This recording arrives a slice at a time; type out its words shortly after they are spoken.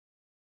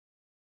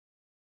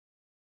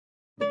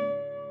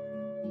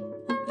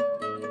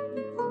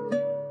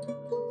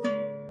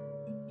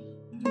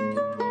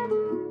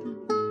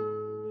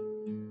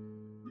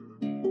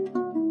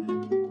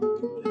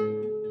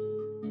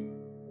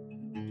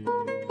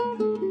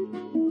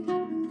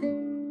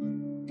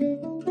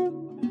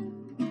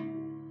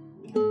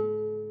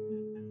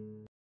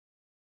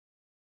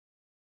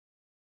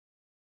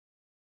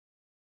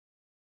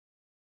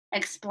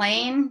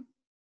explain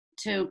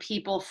to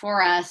people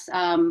for us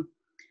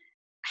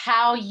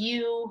how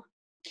you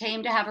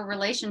came to have a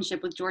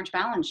relationship with George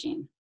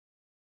Balanchine?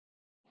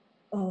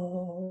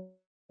 Oh,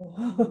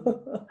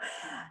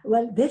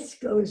 well, this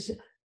goes.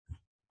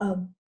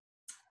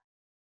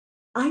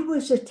 I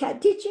was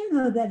did you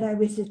know that I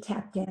was a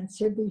tap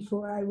dancer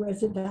before I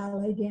was a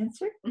ballet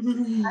dancer? I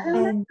don't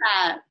know And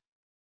that.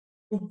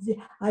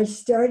 I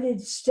started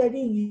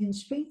studying in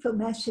Springfield,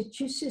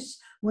 Massachusetts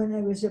when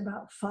I was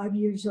about 5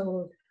 years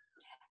old.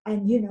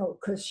 And,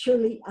 because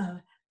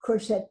of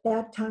course, at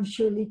that time,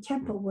 Shirley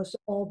Temple was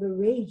all the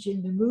rage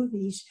in the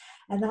movies.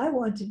 And I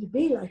wanted to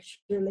be like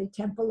Shirley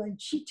Temple. And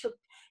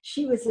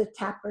she was a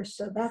tapper.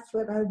 So that's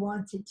what I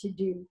wanted to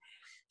do.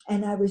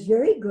 And I was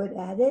very good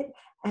at it.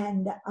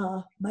 And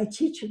my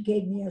teacher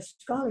gave me a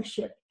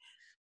scholarship.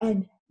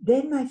 And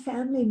then my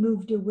family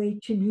moved away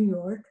to New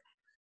York.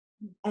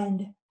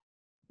 And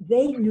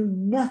they knew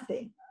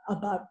nothing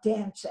about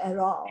dance at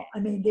all. I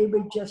mean, they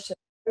were just a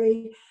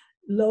very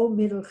low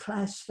middle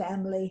class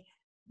family,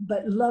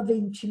 but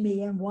loving to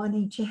me and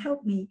wanting to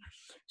help me.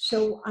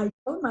 So I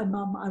told my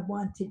mom I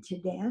wanted to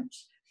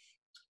dance.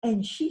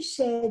 And she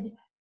said,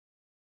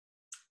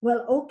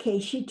 well, okay.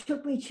 She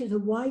took me to the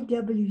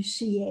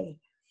YWCA.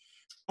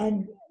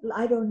 And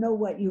I don't know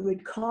what you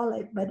would call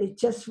it, but it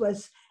just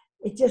was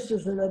a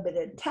little bit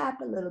of tap,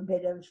 a little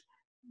bit of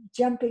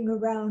jumping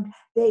around.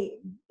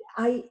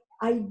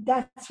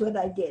 That's what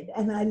I did,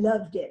 and I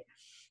loved it.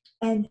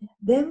 And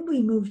then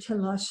we moved to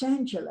Los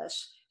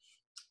Angeles,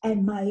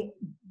 and my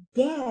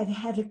dad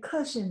had a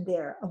cousin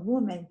there, a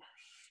woman,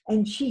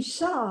 and she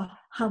saw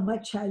how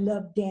much I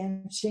loved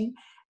dancing,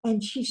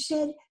 and she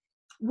said,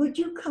 would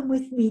you come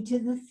with me to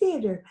the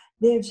theater?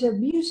 There's a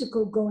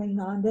musical going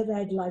on that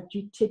I'd like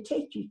you to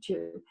take you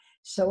to.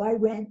 So I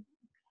went,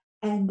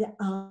 and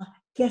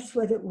guess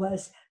what it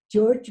was?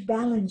 George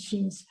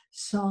Balanchine's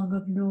Song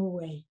of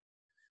Norway.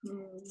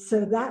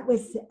 So that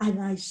was,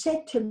 and I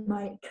said to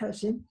my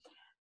cousin,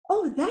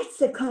 oh, that's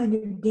the kind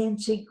of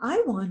dancing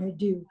I want to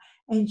do.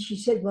 And she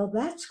said, well,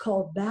 that's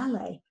called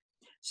ballet.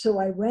 So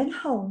I went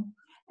home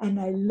and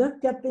I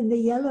looked up in the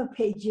yellow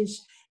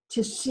pages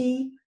to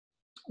see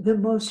the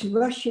most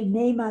Russian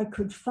name I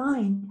could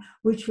find,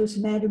 which was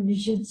Madame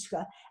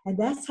Nijinsky. And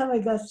that's how I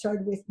got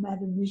started with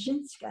Madame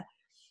Nijinsky.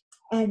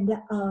 And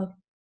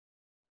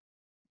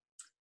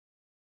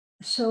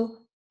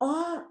so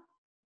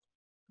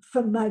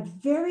from my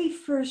very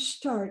first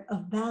start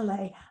of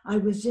ballet, I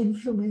was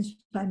influenced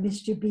by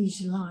Mr.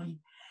 B's line.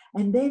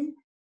 And then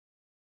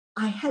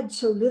I had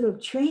so little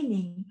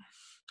training,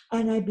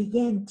 and I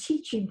began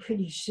teaching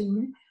pretty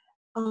soon.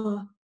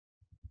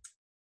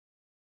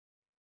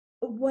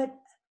 What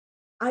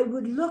I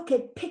would look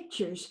at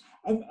pictures,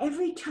 and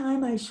every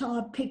time I saw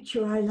a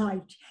picture I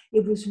liked,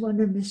 it was one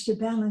of Mr.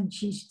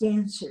 Balanchine's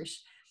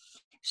dancers.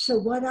 So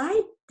what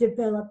I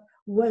developed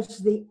was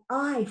the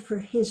eye for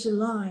his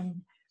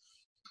line.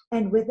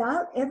 And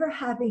without ever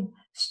having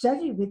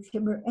studied with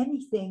him or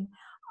anything,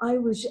 I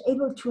was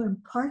able to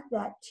impart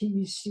that to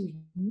new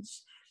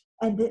students.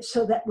 And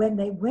so that when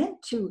they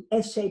went to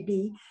SAB,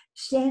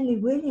 Stanley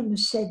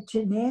Williams said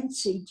to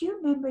Nancy, do you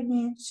remember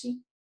Nancy?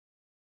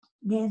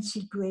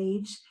 Nancy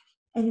Graves.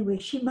 Anyway,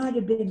 she might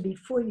have been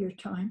before your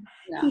time.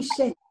 Yeah. He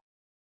said,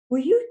 were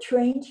you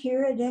trained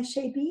here at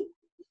SAB?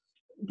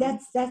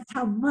 That's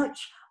how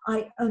much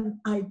I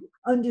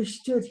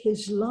understood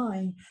his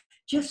line,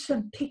 just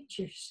from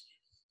pictures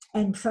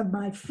and from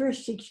my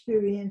first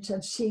experience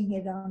of seeing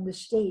it on the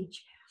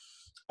stage.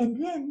 And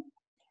then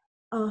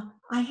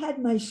I had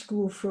my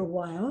school for a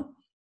while,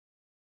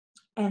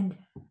 and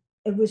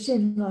it was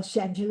in Los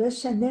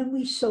Angeles, and then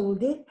we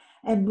sold it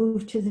and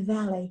moved to the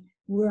Valley,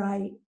 where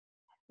I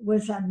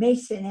was on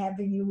Mason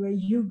Avenue, where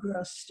You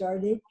Girls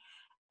started.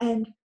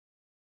 And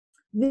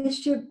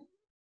Mr.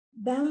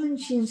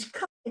 Balanchine's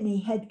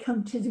company had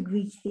come to the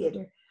Greek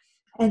Theater,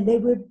 and they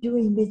were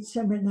doing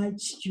Midsummer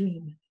Night's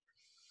Dream.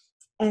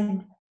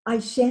 And I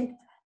sent,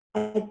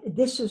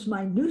 this was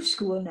my new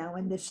school now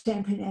in the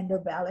San Fernando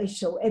Valley,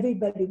 so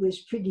everybody was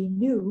pretty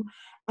new.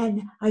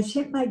 And I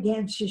sent my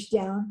dancers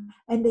down,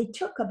 and they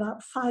took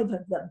about 5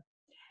 of them.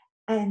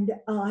 And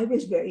I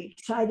was very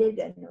excited.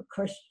 And of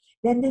course,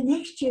 then the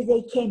next year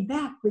they came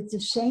back with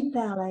the same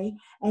ballet,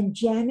 and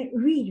Janet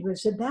Reed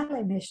was the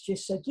ballet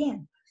mistress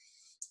again.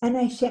 And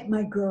I sent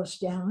my girls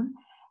down,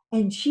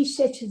 and she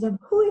said to them,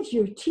 who is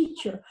your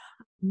teacher?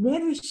 I've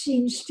never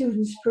seen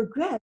students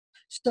progress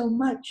so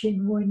much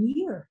in 1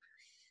 year.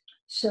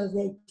 So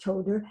they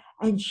told her,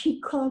 and she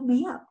called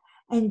me up,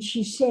 and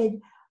she said,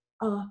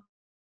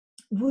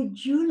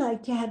 would you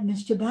like to have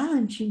Mr.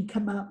 Balanchine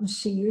come out and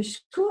see your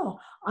school?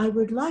 I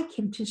would like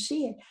him to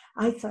see it.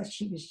 I thought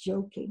she was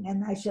joking.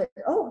 And I said,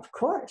 oh, of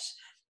course.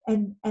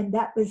 And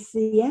that was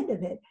the end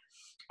of it.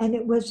 And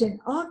it was in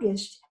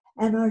August,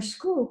 and our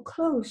school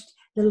closed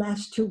the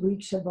last 2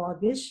 weeks of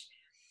August.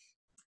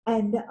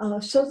 And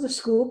so the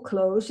school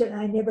closed, and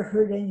I never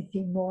heard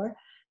anything more.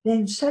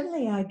 Then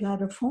suddenly I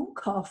got a phone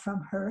call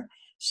from her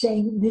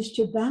saying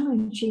Mr.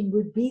 Balanchine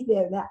would be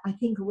there. That I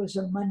think it was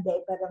a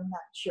Monday, but I'm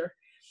not sure.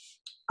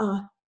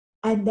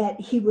 and that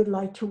he would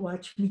like to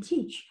watch me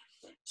teach.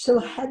 So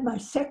I had my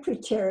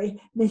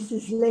secretary,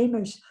 Mrs.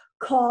 Lamers,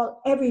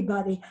 call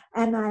everybody,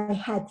 and I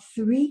had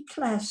 3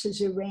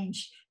 classes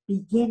arranged,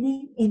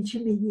 beginning,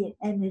 intermediate,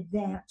 and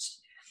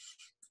advanced.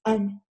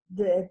 And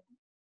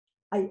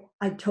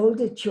I told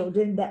the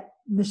children that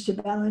Mr.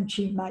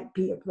 Balanchine might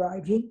be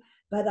arriving,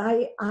 but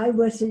I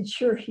wasn't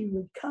sure he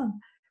would come.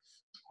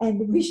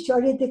 And we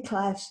started the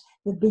class,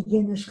 the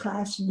beginner's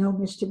class, no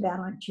Mr.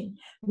 Balanchine.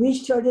 We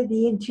started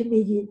the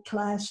intermediate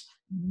class,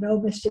 no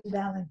Mr.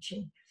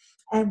 Balanchine.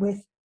 And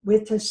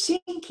with a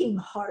sinking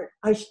heart,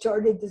 I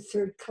started the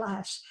 3rd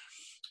class.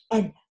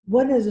 And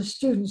one of the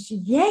students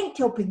yanked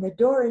open the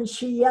door and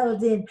she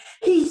yelled in,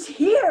 "He's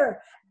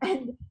here!"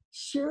 And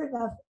sure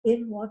enough,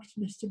 in walked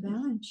Mr.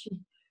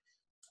 Balanchine.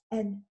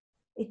 And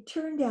it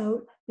turned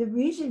out the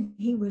reason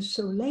he was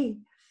so late,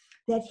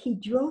 that he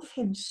drove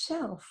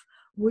himself,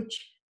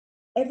 which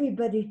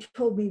everybody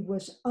told me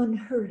was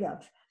unheard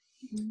of.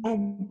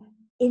 And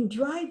in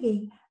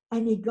driving,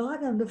 and he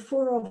got on the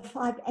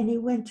 405 and he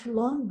went to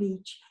Long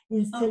Beach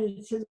instead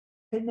of to the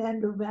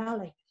Fernando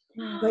Valley.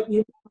 But you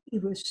know, he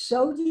was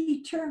so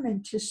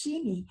determined to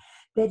see me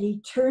that he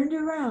turned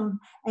around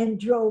and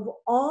drove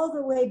all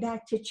the way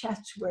back to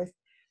Chatsworth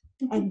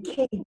and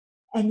came.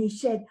 And he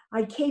said,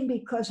 "I came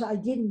because I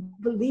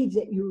didn't believe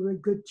that you were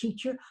a good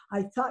teacher.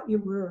 I thought you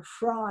were a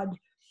fraud."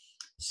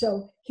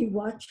 So he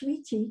watched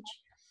me teach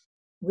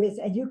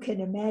and you can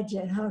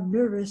imagine how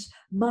nervous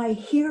my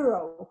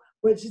hero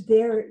was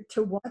there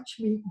to watch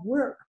me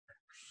work.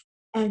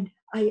 And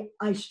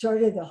I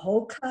started the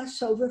whole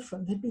class over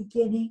from the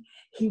beginning.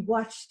 He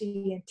watched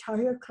the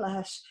entire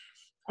class.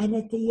 And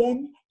at the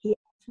end, he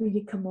asked me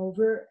to come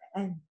over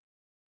and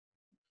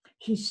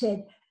he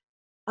said,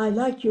 "I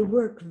like your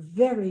work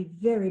very,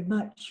 very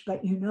much,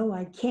 but you know,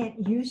 I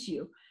can't use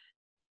you."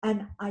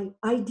 And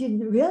I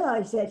didn't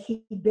realize that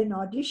he'd been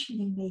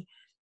auditioning me.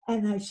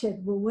 And I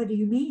said, "Well, what do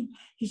you mean?"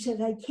 He said,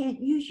 "I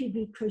can't use you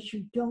because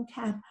you don't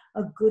have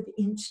a good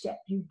instep.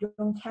 You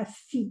don't have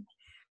feet."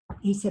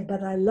 He said,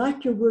 "But I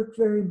like your work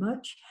very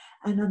much,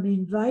 and I'm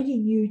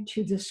inviting you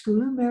to the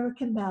School of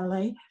American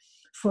Ballet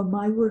for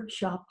my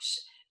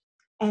workshops."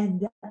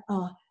 And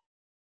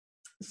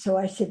so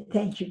I said,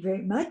 "Thank you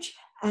very much."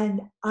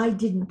 And I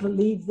didn't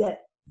believe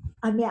that.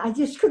 I mean, I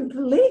just couldn't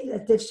believe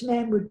that this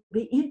man would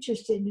be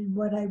interested in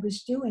what I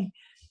was doing.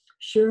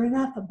 Sure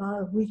enough,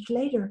 about a week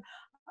later,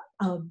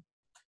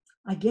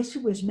 I guess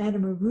it was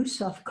Madame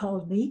Rousseff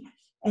called me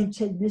and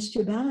said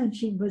Mr.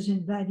 Balanchine was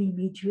inviting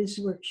me to his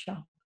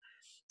workshop.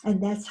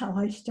 And that's how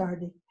I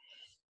started.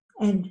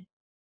 And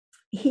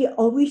he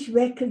always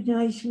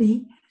recognized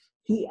me.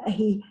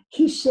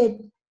 He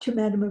said to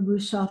Madame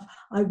Rousseff,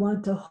 "I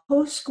want the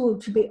whole school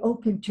to be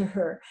open to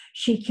her.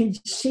 She can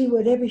see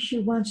whatever she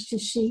wants to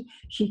see.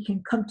 She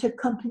can come to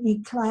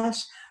company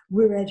class.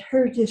 We're at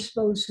her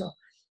disposal."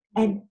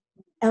 And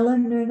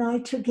Eleanor and I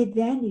took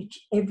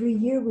advantage. Every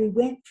year we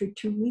went for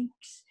 2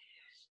 weeks.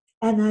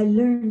 And I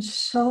learned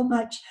so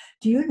much.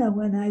 Do you know,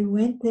 when I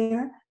went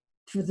there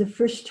for the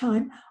first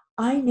time,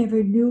 I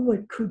never knew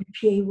what coup de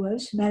pied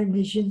was. Madame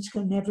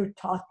Nijinsky never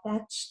taught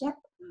that step,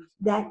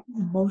 that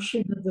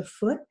motion of the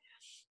foot.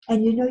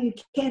 And you know, you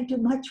can't do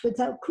much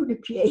without coup de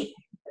pied.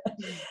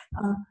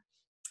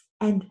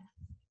 And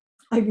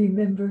I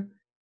remember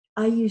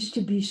I used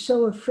to be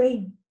so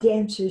afraid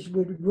dancers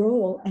would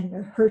roll and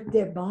hurt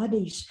their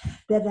bodies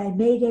that I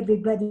made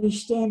everybody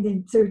stand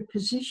in 3rd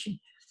position.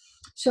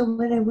 So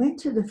when I went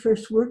to the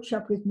first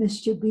workshop with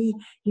Mr. B,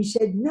 he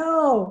said,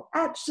 "No,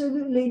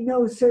 absolutely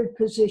no 3rd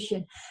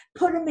position.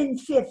 Put them in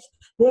 5th.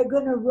 They're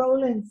going to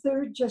roll in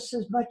 3rd just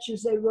as much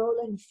as they roll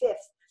in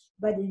 5th.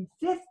 But in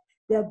 5th,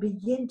 they'll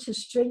begin to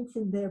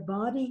strengthen their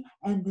body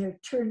and their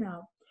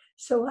turnout."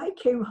 So I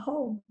came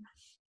home,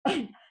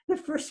 and the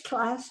first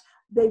class,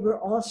 they were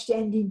all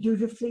standing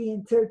dutifully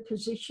in 3rd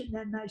position.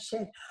 And I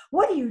said,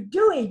 "What are you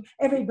doing?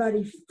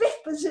 Everybody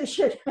 5th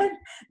position." And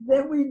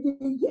then we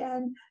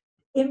began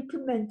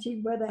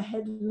implementing what I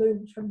had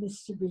learned from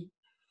Mr. B.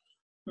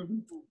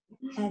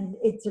 And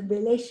it's a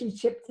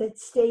relationship that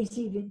stays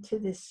even to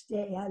this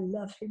day. I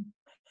love him.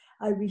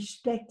 I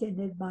respect and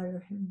admire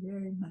him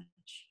very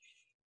much.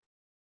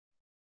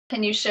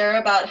 Can you share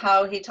about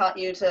how he taught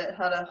you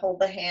how to hold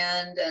the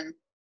hand and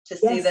to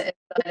see the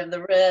inside of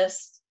the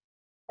wrist?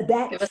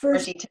 That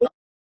first day,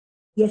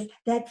 yes,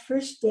 that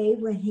first day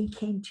when he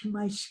came to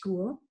my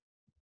school.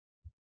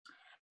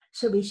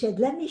 So he said,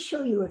 "Let me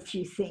show you a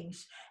few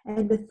things."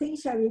 And the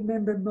things I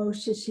remember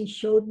most is he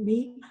showed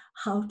me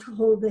how to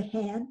hold the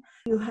hand.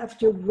 You have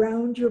to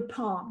round your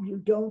palm. You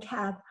don't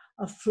have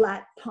a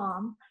flat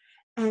palm.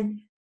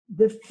 And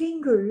the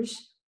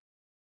fingers,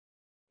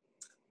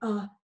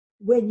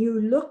 when you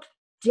look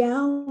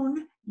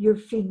down your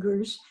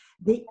fingers,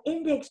 the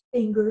index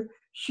finger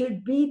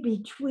should be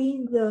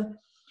between the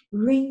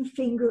ring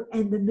finger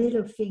and the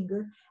middle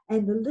finger,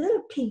 and the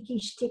little pinky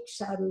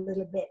sticks out a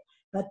little bit.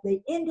 But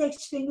the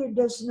index finger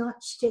does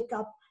not stick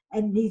up,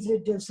 and neither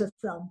does the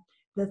thumb.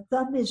 The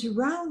thumb is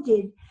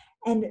rounded,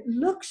 and it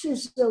looks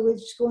as though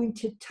it's going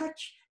to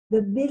touch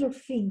the middle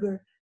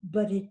finger,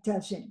 but it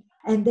doesn't.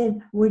 And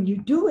then when you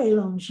do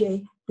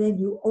élanger, then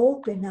you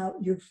open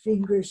out your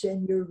fingers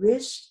and your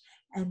wrist,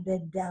 and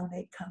then down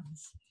it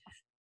comes.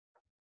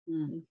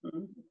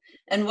 Mm-hmm.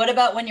 And what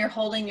about when you're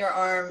holding your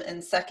arm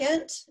in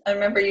second? I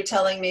remember you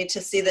telling me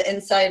to see the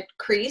inside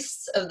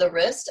crease of the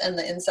wrist and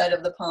the inside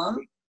of the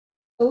palm.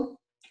 So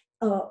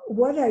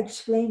what I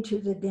explained to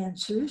the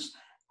dancers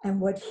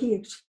and what he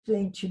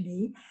explained to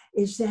me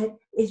is that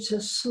it's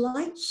a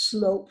slight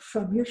slope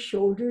from your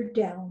shoulder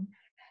down,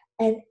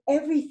 and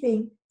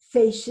everything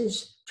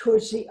faces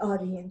towards the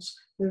audience.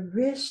 The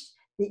wrist,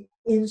 the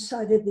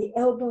inside of the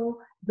elbow,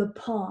 the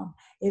palm.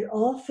 It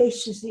all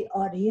faces the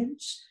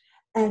audience,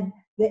 and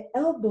the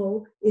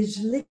elbow is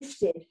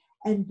lifted.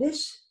 And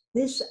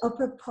this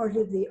upper part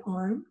of the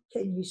arm,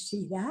 can you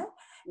see that?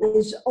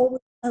 Is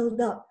always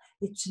held up.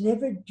 It's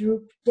never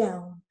drooped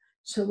down.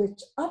 So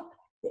it's up,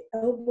 the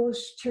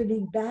elbow's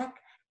turning back,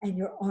 and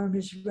your arm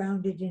is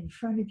rounded in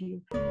front of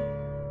you.